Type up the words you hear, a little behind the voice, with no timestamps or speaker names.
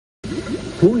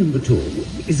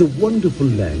Coimbatore is a wonderful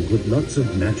land with lots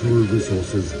of natural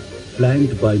resources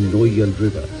flanked by Noyal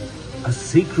River, a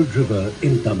sacred river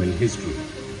in Tamil history.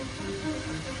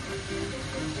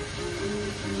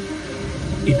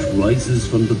 It rises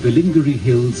from the Bilingiri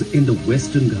Hills in the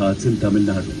Western Ghats in Tamil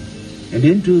Nadu and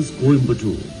enters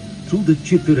Coimbatore through the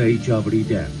Chittirai Chavadi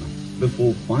Dam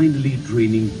before finally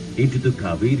draining into the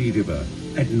Kaveri River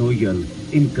at Noyal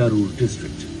in Karur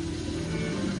district.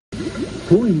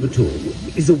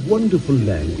 Coimbatore is a wonderful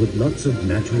land with lots of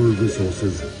natural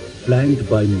resources flanked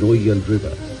by Noyal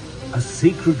River, a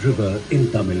sacred river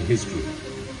in Tamil history.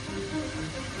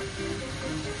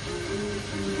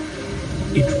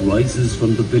 It rises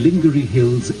from the Bilingiri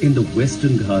Hills in the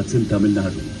Western Ghats in Tamil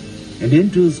Nadu and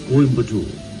enters Coimbatore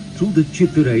through the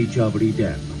Chittirai Chavadi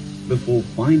Dam before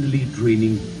finally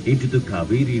draining into the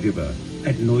Kaveri River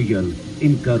at Noyal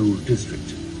in Karur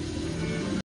district.